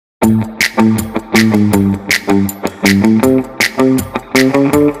Hello,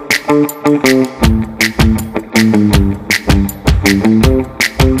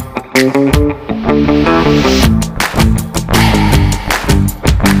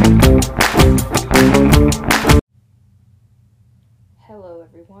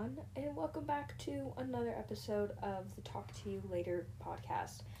 everyone, and welcome back to another episode of the Talk to You Later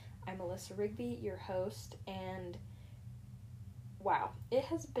podcast. I'm Alyssa Rigby, your host, and wow, it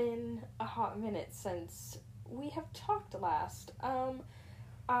has been a hot minute since we have talked last.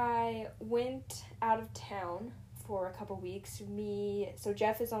 I went out of town for a couple weeks. So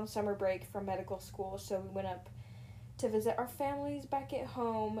Jeff is on summer break from medical school, so we went up to visit our families back at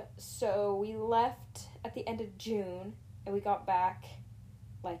home. So we left at the end of June, and we got back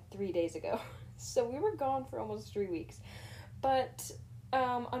like 3 days ago. So we were gone for almost 3 weeks. But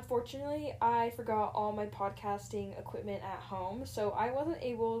unfortunately, I forgot all my podcasting equipment at home, so I wasn't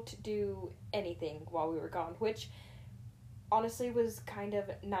able to do anything while we were gone, which honestly was kind of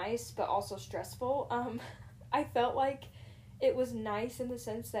nice, but also stressful. I felt like it was nice in the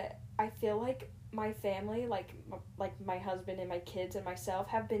sense that I feel like my family, like my husband and my kids and myself,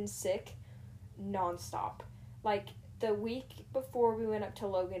 have been sick nonstop. Like, the week before we went up to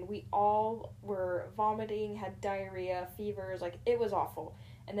Logan, we all were vomiting, had diarrhea, fevers, like, it was awful.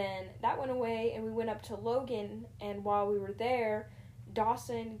 And then that went away, and we went up to Logan, and while we were there,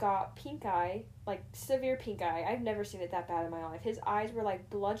 Dawson got pink eye, like, severe pink eye. I've never seen it that bad in my life. His eyes were,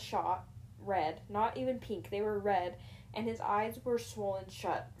 like, bloodshot red, not even pink, they were red, and his eyes were swollen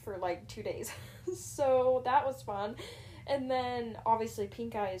shut for, like, 2 days. So that was fun. And then, obviously,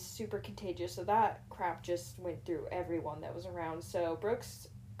 pink eye is super contagious, so that crap just went through everyone that was around. So Brooks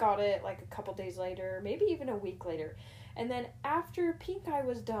got it, like, a couple days later, maybe even a week later. And then after pink eye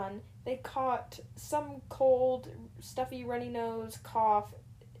was done, they caught some cold, stuffy, runny nose, cough.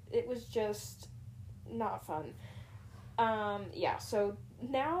 It was just not fun. So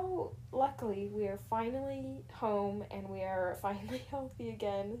now, luckily, we are finally home, and we are finally healthy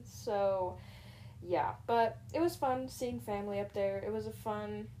again, so yeah, but it was fun seeing family up there. It was a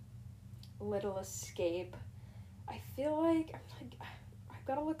fun little escape. I feel like I've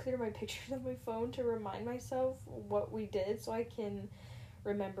got to look through my pictures on my phone to remind myself what we did so I can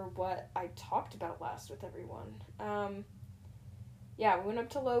remember what I talked about last with everyone. We went up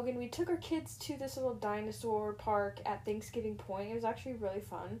to Logan. We took our kids to this little dinosaur park at Thanksgiving Point. It was actually really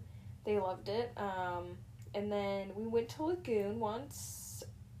fun. They loved it. And then we went to Lagoon once.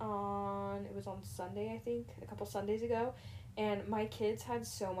 It was on Sunday, I think, a couple Sundays ago, and my kids had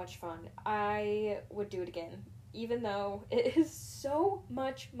so much fun. I would do it again, even though it is so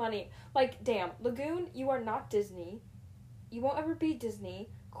much money. Like, damn, Lagoon, you are not Disney. You won't ever be Disney.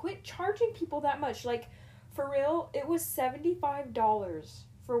 Quit charging people that much. Like, for real, it was $75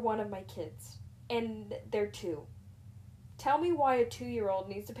 for one of my kids, and they're 2. Tell me why a 2-year-old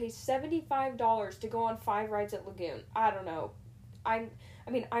needs to pay $75 to go on 5 rides at Lagoon. I don't know. I'm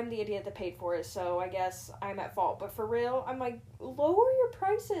the idiot that paid for it, so I guess I'm at fault. But for real, I'm like, lower your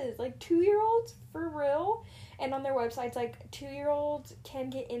prices. Like, 2-year-olds? For real? And on their website, it's like, 2-year-olds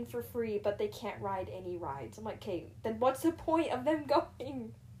can get in for free, but they can't ride any rides. I'm like, okay, then what's the point of them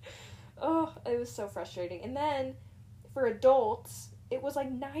going? Oh, it was so frustrating. And then, for adults, it was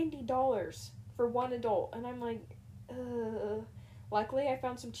like $90 for one adult. And I'm like, ugh. Luckily, I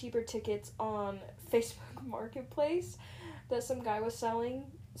found some cheaper tickets on Facebook Marketplace that some guy was selling,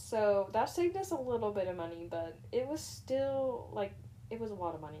 so that saved us a little bit of money, but it was still, like, it was a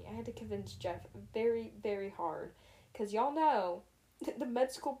lot of money. I had to convince Jeff very, very hard, because y'all know, the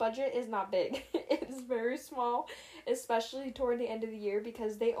med school budget is not big. It's very small, especially toward the end of the year,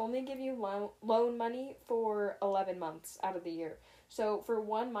 because they only give you loan money for 11 months out of the year. So for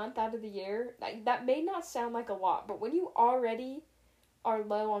 1 month out of the year, that may not sound like a lot, but when you already are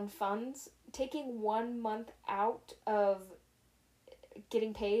low on funds, taking 1 month out of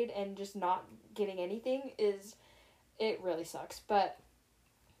getting paid and just not getting anything it really sucks. But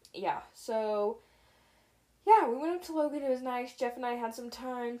yeah, so yeah, we went up to Logan. It was nice. Jeff and I had some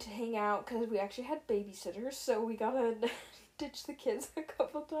time to hang out because we actually had babysitters, so we gotta ditch the kids a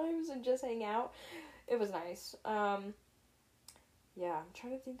couple times and just hang out. It was nice. I'm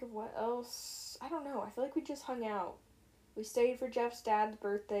trying to think of what else. I don't know. I feel like we just hung out. We stayed for Jeff's dad's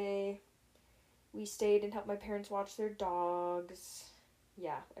birthday. We stayed and helped my parents watch their dogs.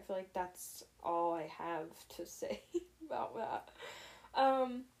 Yeah, I feel like that's all I have to say about that.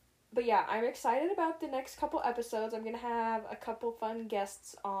 But yeah, I'm excited about the next couple episodes. I'm going to have a couple fun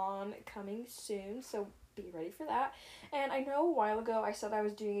guests on coming soon, so be ready for that. And I know a while ago I said I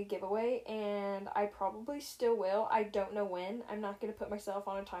was doing a giveaway, and I probably still will. I don't know when. I'm not going to put myself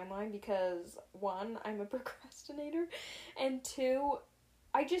on a timeline because, one, I'm a procrastinator, and two,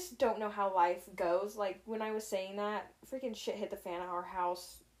 I just don't know how life goes. Like, when I was saying that, freaking shit hit the fan at our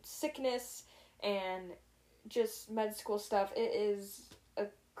house. Sickness and just med school stuff. It is a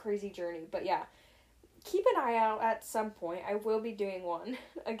crazy journey. But yeah, keep an eye out at some point. I will be doing one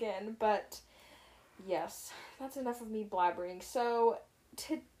again. But yes, that's enough of me blabbering. So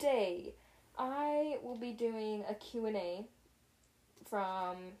today, I will be doing a Q&A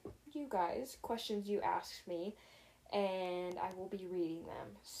from you guys. Questions you asked me. And I will be reading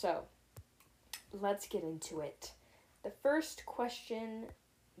them. So, let's get into it. The first question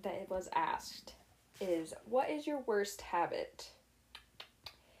that it was asked is, what is your worst habit?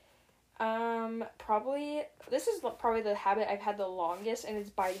 This is probably the habit I've had the longest, and it's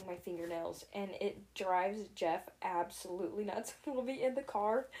biting my fingernails, and it drives Jeff absolutely nuts. We'll be in the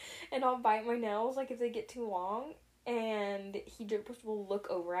car, and I'll bite my nails, like, if they get too long, and he just will look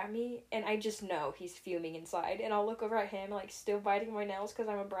over at me, and I just know he's fuming inside, and I'll look over at him, like, still biting my nails because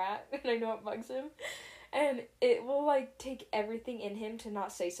I'm a brat, and I know it bugs him, and it will, like, take everything in him to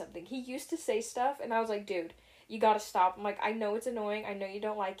not say something. He used to say stuff, and I was like, dude, you gotta stop. I'm like, I know it's annoying, I know you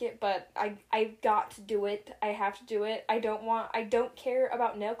don't like it, but I've got to do it. I have to do it. I don't care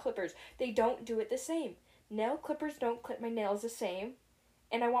about nail clippers. They don't do it the same. Nail clippers don't clip my nails the same,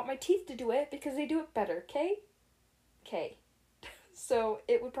 and I want my teeth to do it because they do it better, okay? Okay. So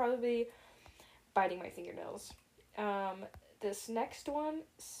it would probably be biting my fingernails. This next one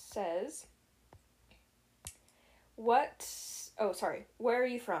says, where are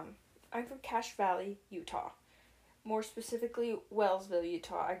you from? I'm from Cache Valley, Utah. More specifically, Wellsville,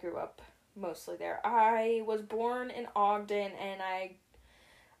 Utah. I grew up mostly there. I was born in Ogden, and I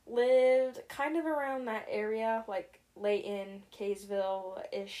lived kind of around that area, like Layton,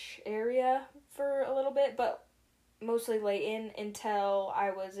 Kaysville-ish area for a little bit, but mostly Layton until I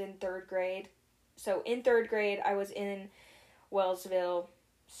was in 3rd grade. So in 3rd grade, I was in Wellsville.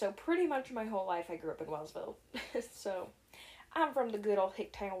 So pretty much my whole life I grew up in Wellsville. So I'm from the good old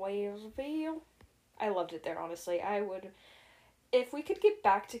Hicktown, Wellsville. I loved it there, honestly. If we could get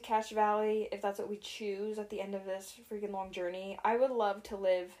back to Cache Valley, if that's what we choose at the end of this freaking long journey, I would love to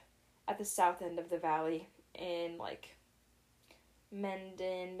live at the south end of the valley in, like,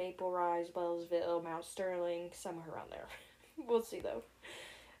 Mendon, Maple Rise, Wellsville, Mount Sterling, somewhere around there. We'll see, though.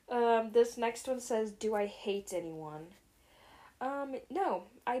 This next one says, do I hate anyone? No,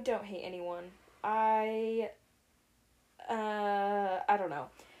 I don't hate anyone. I don't know.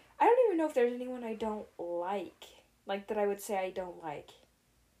 I don't even know if there's anyone I don't like that I would say I don't like.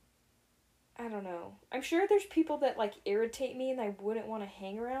 I don't know. I'm sure there's people that, like, irritate me and I wouldn't want to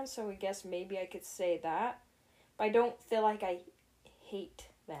hang around, so I guess maybe I could say that. But I don't feel like I hate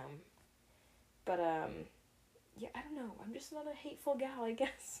them. But, yeah, I don't know. I'm just not a hateful gal, I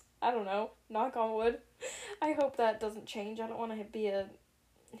guess. I don't know. Knock on wood. I hope that doesn't change. I don't want to be a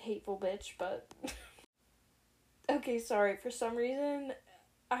hateful bitch, but... Okay, sorry. For some reason,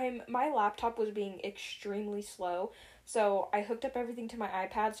 my laptop was being extremely slow, so I hooked up everything to my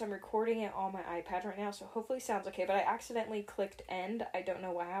iPad, so I'm recording it on my iPad right now, so hopefully it sounds okay, but I accidentally clicked end. I don't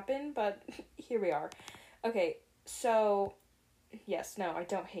know what happened, but here we are. Okay, so, yes, no, I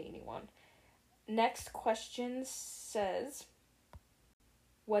don't hate anyone. Next question says,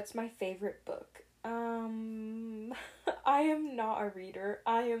 what's my favorite book? I am not a reader.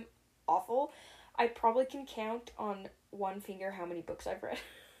 I am awful. I probably can count on one finger how many books I've read.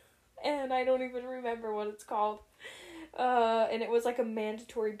 And I don't even remember what it's called. And it was like a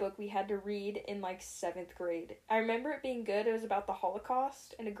mandatory book we had to read in like 7th grade. I remember it being good. It was about the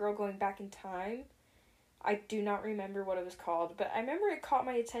Holocaust and a girl going back in time. I do not remember what it was called, but I remember it caught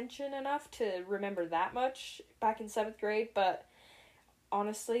my attention enough to remember that much back in 7th grade, but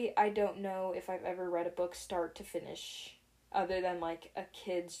honestly, I don't know if I've ever read a book start to finish other than like a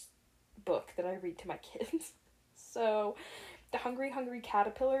kid's book that I read to my kids. So, The Hungry Hungry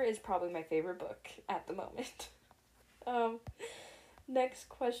Caterpillar is probably my favorite book at the moment. Next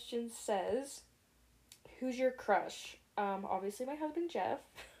question says, who's your crush? Obviously my husband Jeff,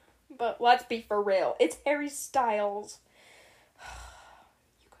 but let's be for real. It's Harry Styles.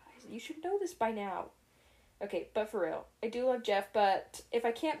 You guys, you should know this by now. Okay, but for real, I do love Jeff, but if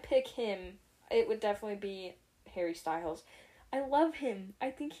I can't pick him, it would definitely be Harry Styles. I love him.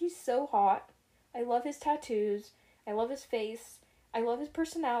 I think he's so hot. I love his tattoos. I love his face. I love his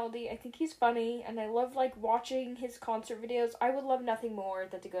personality. I think he's funny, and I love, like, watching his concert videos. I would love nothing more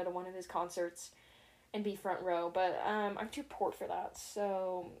than to go to one of his concerts. and be front row, but I'm too poor for that,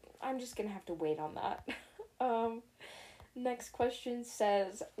 so I'm just gonna have to wait on that. Next question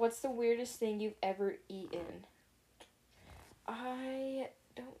says, what's the weirdest thing you've ever eaten? I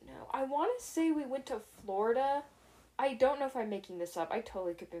don't know. I want to say we went to Florida. I don't know if I'm making this up. I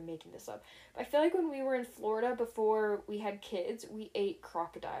totally could be making this up. But I feel like when we were in Florida before we had kids, we ate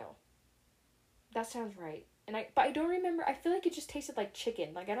crocodile. That sounds right. But I don't remember. I feel like it just tasted like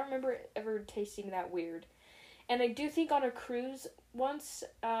chicken. Like, I don't remember it ever tasting that weird. And I do think on a cruise once,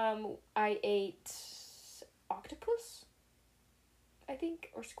 I ate octopus, I think,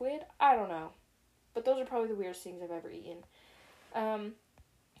 or squid. I don't know. But those are probably the weirdest things I've ever eaten.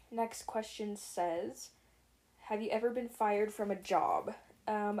 Next question says, have you ever been fired from a job?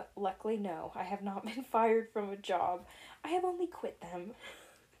 Luckily, no. I have not been fired from a job. I have only quit them.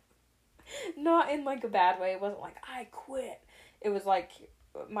 Not in, like, a bad way. It wasn't like, I quit. It was like,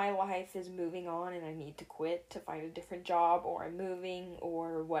 my life is moving on and I need to quit to find a different job, or I'm moving,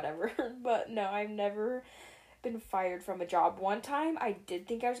 or whatever. But no, I've never been fired from a job. One time, I did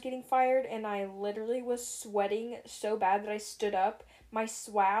think I was getting fired, and I literally was sweating so bad that I stood up. My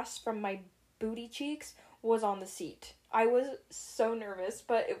swass from my booty cheeks was on the seat. I was so nervous,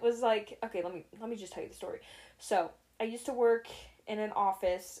 but it was like, okay, let me just tell you the story. So, I used to work in an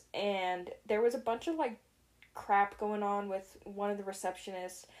office, and there was a bunch of, like, crap going on with one of the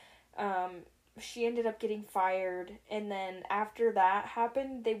receptionists. She ended up getting fired, and then after that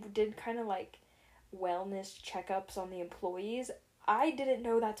happened, they did kind of, like, wellness checkups on the employees. I didn't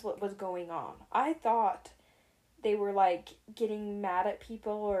know that's what was going on. I thought they were, like, getting mad at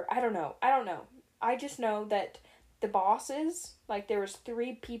people, or I don't know. I just know that the bosses, like, there was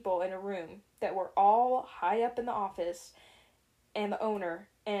 3 people in a room that were all high up in the office, and the owner,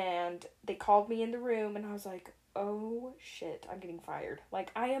 and they called me in the room, and I was like, oh shit, I'm getting fired. Like,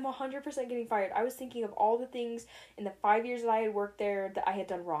 I am 100% getting fired. I was thinking of all the things in the 5 years that I had worked there that I had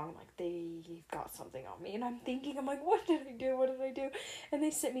done wrong. Like, they've got something on me, and I'm like, what did I do? And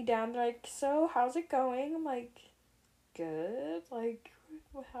they sit me down, they're like, so, how's it going? I'm like, good. Like,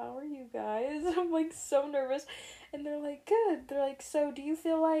 how are you guys? I'm, like, so nervous. And they're like, good. They're like, so do you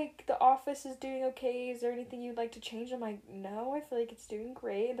feel like the office is doing okay? Is there anything you'd like to change? I'm like, no, I feel like it's doing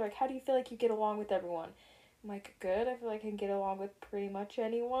great. And they're like, how do you feel like you get along with everyone? I'm like, good. I feel like I can get along with pretty much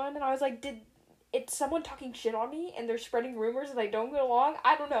anyone. And I was like, it's someone talking shit on me and they're spreading rumors that I don't get along?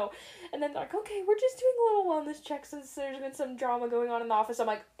 I don't know. And then they're like, okay, we're just doing a little wellness check since there's been some drama going on in the office. I'm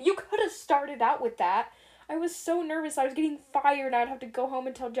like, you could have started out with that. I was so nervous. I was getting fired. I'd have to go home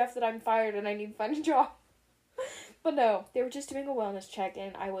and tell Jeff that I'm fired and I need to find a job. But no, they were just doing a wellness check,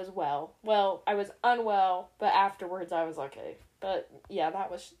 and I was well. Well, I was unwell, but afterwards I was okay. But yeah, that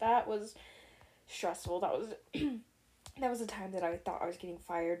was stressful. That was a time that I thought I was getting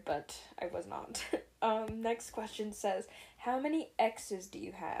fired, but I was not. Next question says, how many exes do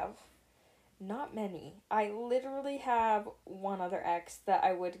you have? Not many. I literally have one other ex that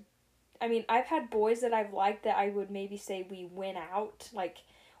I've had boys that I've liked that I would maybe say we went out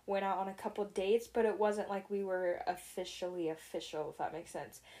on a couple dates, but it wasn't like we were official, if that makes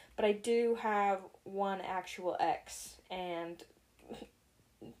sense. But I do have one actual ex, and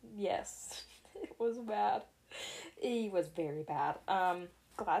yes, it was bad. He was very bad.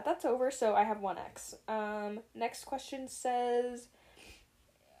 Glad that's over, so I have one ex. Next question says,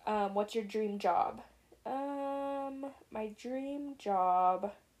 what's your dream job? My dream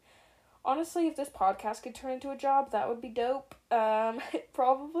job... Honestly, if this podcast could turn into a job, that would be dope. It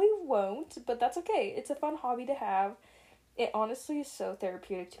probably won't, but that's okay. It's a fun hobby to have. It honestly is so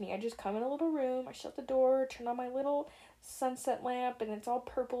therapeutic to me. I just come in a little room, I shut the door, turn on my little sunset lamp, and it's all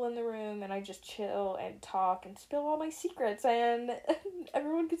purple in the room, and I just chill and talk and spill all my secrets, and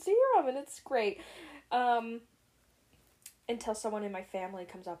everyone can see them, and it's great. Until someone in my family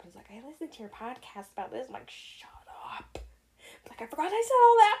comes up and is like, I listened to your podcast about this. I'm like, shut up. I'm like, I forgot I said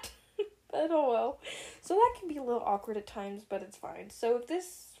all that. But oh well. So that can be a little awkward at times, but it's fine. So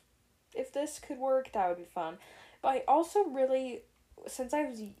if this could work, that would be fun. But I also really, since I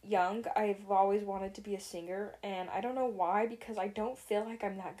was young, I've always wanted to be a singer, and I don't know why, because I don't feel like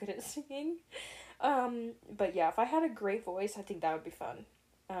I'm that good at singing. But yeah, if I had a great voice, I think that would be fun.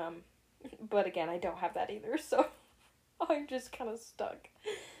 But again, I don't have that either, so I'm just kind of stuck.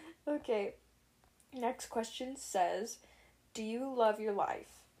 Okay. Next question says, do you love your life?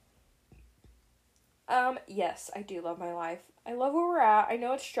 Yes, I do love my life. I love where we're at. I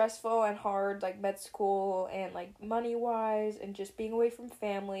know it's stressful and hard, like med school and like money-wise and just being away from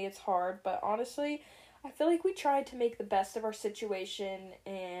family, it's hard, but honestly, I feel like we tried to make the best of our situation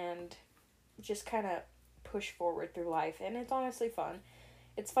and just kind of push forward through life, and it's honestly fun.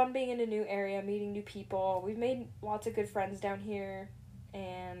 it's fun being in a new area, meeting new people. We've made lots of good friends down here,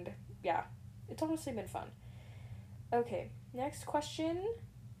 and yeah, it's honestly been fun. Okay, next question.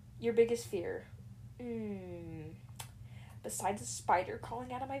 Your biggest fear? Besides a spider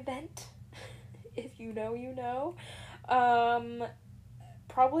crawling out of my vent, if you know, you know.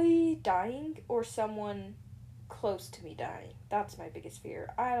 Probably dying or someone close to me dying. That's my biggest fear.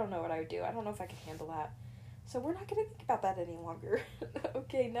 I don't know what I would do. I don't know if I can handle that. So we're not going to think about that any longer.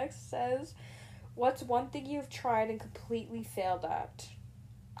 Okay, next says, what's one thing you've tried and completely failed at?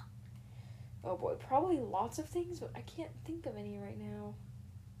 Oh boy, probably lots of things, but I can't think of any right now.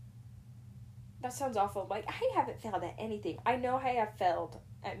 That sounds awful. Like, I haven't failed at anything. I know I have failed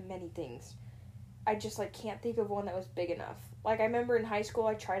at many things. I just, like, can't think of one that was big enough. Like, I remember in high school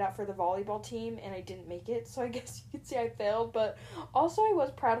I tried out for the volleyball team and I didn't make it, so I guess you could say I failed, but also I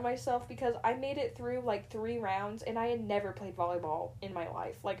was proud of myself because I made it through, like, 3 rounds and I had never played volleyball in my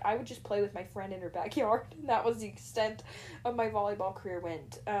life. Like, I would just play with my friend in her backyard, and that was the extent of my volleyball career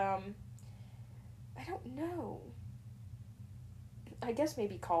went. I don't know. I guess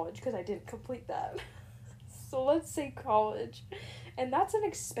maybe college, because I didn't complete that. So let's say college. And that's an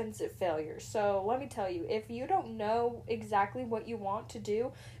expensive failure. So let me tell you, if you don't know exactly what you want to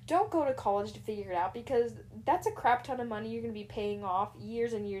do, don't go to college to figure it out, because that's a crap ton of money you're going to be paying off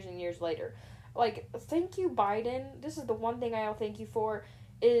years and years and years later. Like, thank you, Biden. This is the one thing I'll thank you for,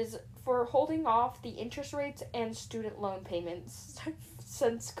 is for holding off the interest rates and student loan payments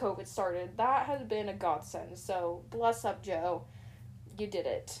since COVID started. That has been a godsend. So bless up, Joe. You did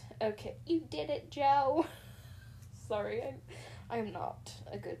it. Okay, you did it, Joe. Sorry, I'm not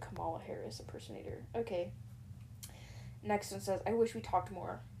a good Kamala Harris impersonator. Okay. Next one says, I wish we talked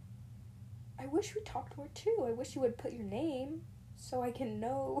more. I wish we talked more too. I wish you would put your name so I can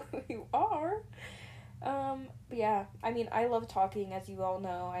know who you are. But yeah, I mean, I love talking, as you all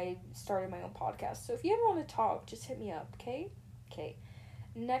know. I started my own podcast. So if you ever want to talk, just hit me up, okay? Okay.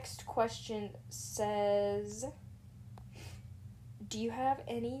 Next question says, do you have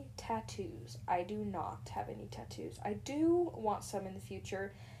any tattoos? I do not have any tattoos. I do want some in the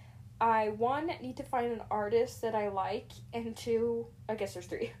future. I, 1, need to find an artist that I like, and 2, I guess there's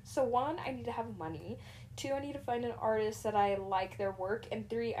 3. So 1, I need to have money. 2, I need to find an artist that I like their work, and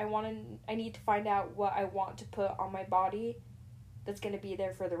 3, I need to find out what I want to put on my body that's going to be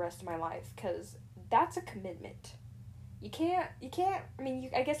there for the rest of my life, because that's a commitment. You can't, I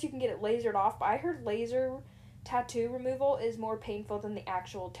mean, I guess you can get it lasered off, but I heard laser tattoo removal is more painful than the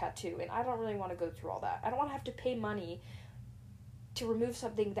actual tattoo, and I don't really want to go through all that. I don't want to have to pay money to remove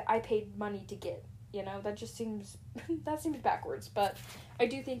something that I paid money to get, you know? That just seems, that seems backwards, but I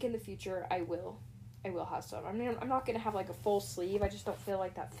do think in the future I will have some. I mean, I'm not going to have, like, a full sleeve. I just don't feel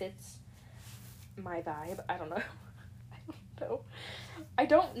like that fits my vibe. I don't know.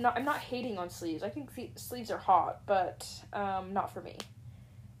 I'm not hating on sleeves. I think sleeves are hot, but not for me.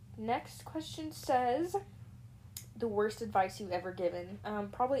 Next question says, the worst advice you've ever given.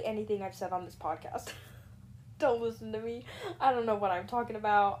 Probably anything I've said on this podcast. Don't listen to me. I don't know what I'm talking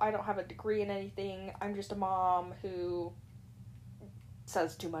about. I don't have a degree in anything. I'm just a mom who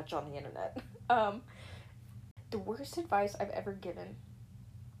says too much on the internet. The worst advice I've ever given.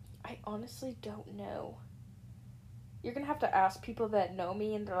 I honestly don't know. You're gonna have to ask people that know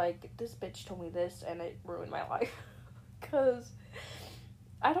me, and they're like, this bitch told me this, and it ruined my life. Because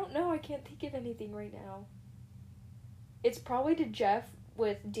I don't know. I can't think of anything right now. It's probably to Jeff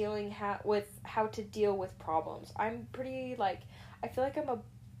with with how to deal with problems. I'm pretty, like, I feel like I'm a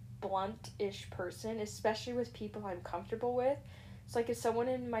blunt-ish person, especially with people I'm comfortable with. It's like if someone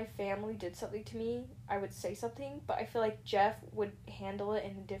in my family did something to me, I would say something, but I feel like Jeff would handle it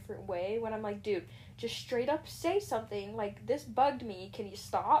in a different way when I'm like, dude, just straight up say something, like, this bugged me, can you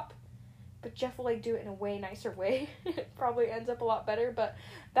stop? But Jeff will, like, do it in a way nicer way. It probably ends up a lot better, but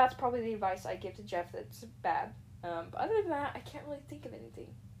that's probably the advice I give to Jeff that's bad. But other than that, I can't really think of anything.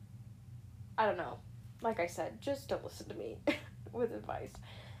 I don't know. Like I said, just don't listen to me with advice.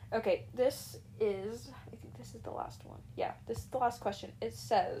 Okay, I think this is the last one. Yeah, this is the last question. It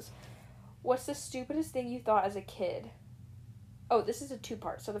says, what's the stupidest thing you thought as a kid? Oh, this is a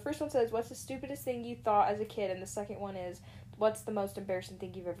 2-part. So the first one says, what's the stupidest thing you thought as a kid? And the second one is, what's the most embarrassing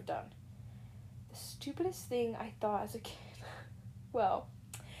thing you've ever done? The stupidest thing I thought as a kid. Well,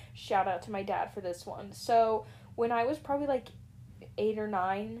 shout out to my dad for this one. So when I was probably like 8 or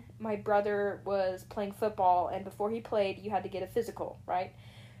 9, my brother was playing football, and before he played, you had to get a physical, right?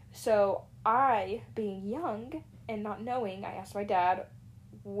 So I, being young and not knowing, I asked my dad,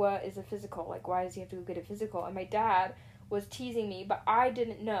 what is a physical? Like, why does he have to go get a physical? And my dad was teasing me, but I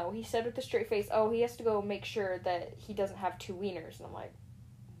didn't know. He said with a straight face, oh, he has to go make sure that he doesn't have 2 wieners. And I'm like,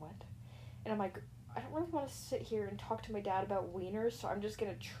 what? And I'm like, I don't really want to sit here and talk to my dad about wieners, so I'm just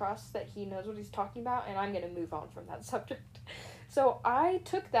going to trust that he knows what he's talking about, and I'm going to move on from that subject. So I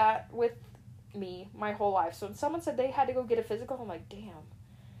took that with me my whole life. So when someone said they had to go get a physical, I'm like, damn,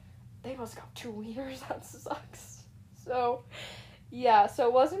 they must got 2 wieners. That sucks. So, yeah, so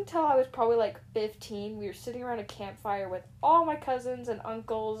it wasn't until I was probably like 15, we were sitting around a campfire with all my cousins and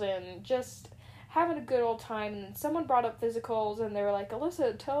uncles and just having a good old time, and then someone brought up physicals, and they were like,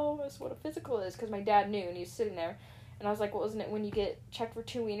 Alyssa, tell us what a physical is, because my dad knew, and he was sitting there, and I was like, well, isn't it when you get checked for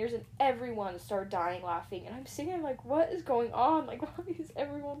 2 wieners? And everyone started dying laughing, and I'm sitting there like, what is going on? Like, why is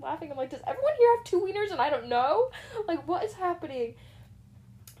everyone laughing? I'm like, does everyone here have 2 wieners, and I don't know? Like, what is happening?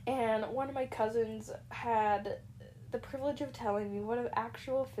 And one of my cousins had the privilege of telling me what an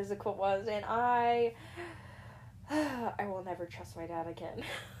actual physical was, and I will never trust my dad again.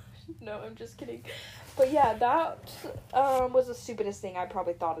 No, I'm just kidding. But yeah, that was the stupidest thing I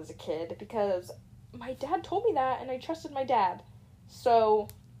probably thought as a kid, because my dad told me that, and I trusted my dad. So,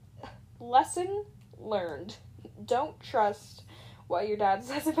 lesson learned. Don't trust what your dad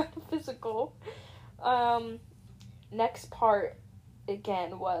says about a physical. Next part,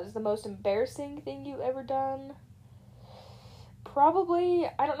 again, was the most embarrassing thing you ever done. Probably,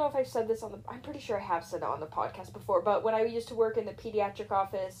 I don't know if I've said this I'm pretty sure I have said it on the podcast before, but when I used to work in the pediatric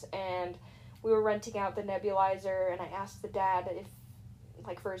office and we were renting out the nebulizer, and I asked the dad if,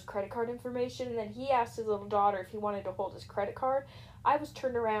 like, for his credit card information, and then he asked his little daughter if he wanted to hold his credit card. I was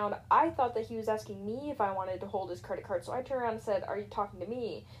turned around, I thought that he was asking me if I wanted to hold his credit card, so I turned around and said, are you talking to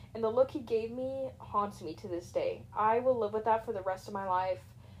me? And the look he gave me haunts me to this day. I will live with that for the rest of my life.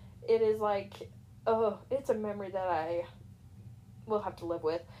 It is like, it's a memory that I will have to live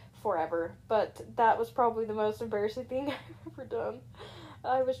with forever. But that was probably the most embarrassing thing I've ever done.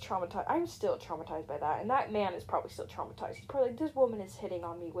 I was traumatized. I'm still traumatized by that. And that man is probably still traumatized. He's probably like, this woman is hitting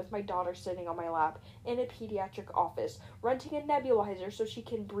on me with my daughter sitting on my lap in a pediatric office, renting a nebulizer so she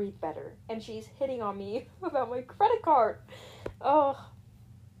can breathe better. And she's hitting on me about my credit card. Oh,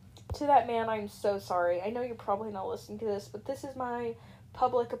 to that man, I'm so sorry. I know you're probably not listening to this, but this is my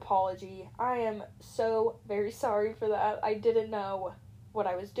public apology. I am so very sorry for that. I didn't know what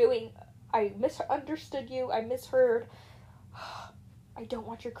I was doing. I misunderstood you. I misheard. I don't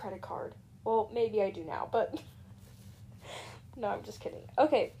want your credit card. Well, maybe I do now, but no, I'm just kidding.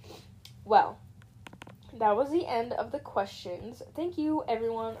 Okay, well, that was the end of the questions. Thank you,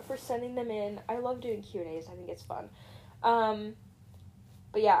 everyone, for sending them in. I love doing Q&As. I think it's fun.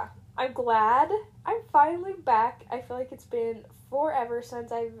 But yeah, I'm glad I'm finally back. I feel like it's been forever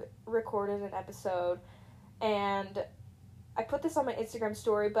since I've recorded an episode, and I put this on my Instagram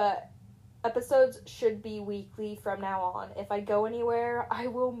story, but episodes should be weekly from now on. If I go anywhere, I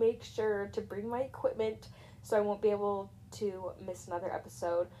will make sure to bring my equipment so I won't be able to miss another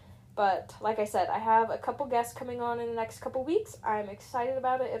episode. But like I said, I have a couple guests coming on in the next couple weeks. I'm excited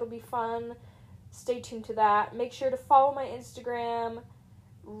about it. It'll be fun. Stay tuned to that. Make sure to follow my Instagram,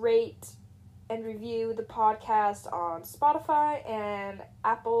 rate and review the podcast on Spotify and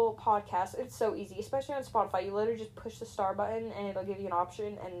Apple Podcasts. It's so easy, especially on Spotify. You literally just push the star button and it'll give you an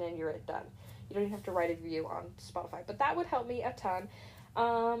option, and then you're done. You don't even have to write a review on Spotify, but that would help me a ton.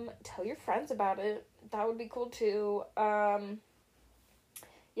 Tell your friends about it. That would be cool too. Yeah,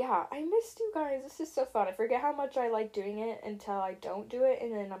 I missed you guys. This is so fun. I forget how much I like doing it until I don't do it,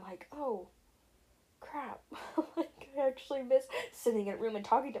 and then I'm like, oh, crap. Like, I actually miss sitting in a room and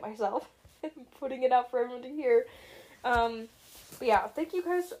talking to myself and putting it out for everyone to hear. But yeah, thank you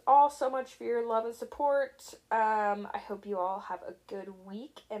guys all so much for your love and support. I hope you all have a good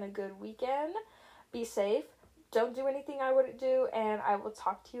week and a good weekend. Be safe. Don't do anything I wouldn't do, and I will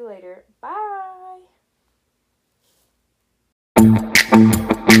talk to you later. Bye!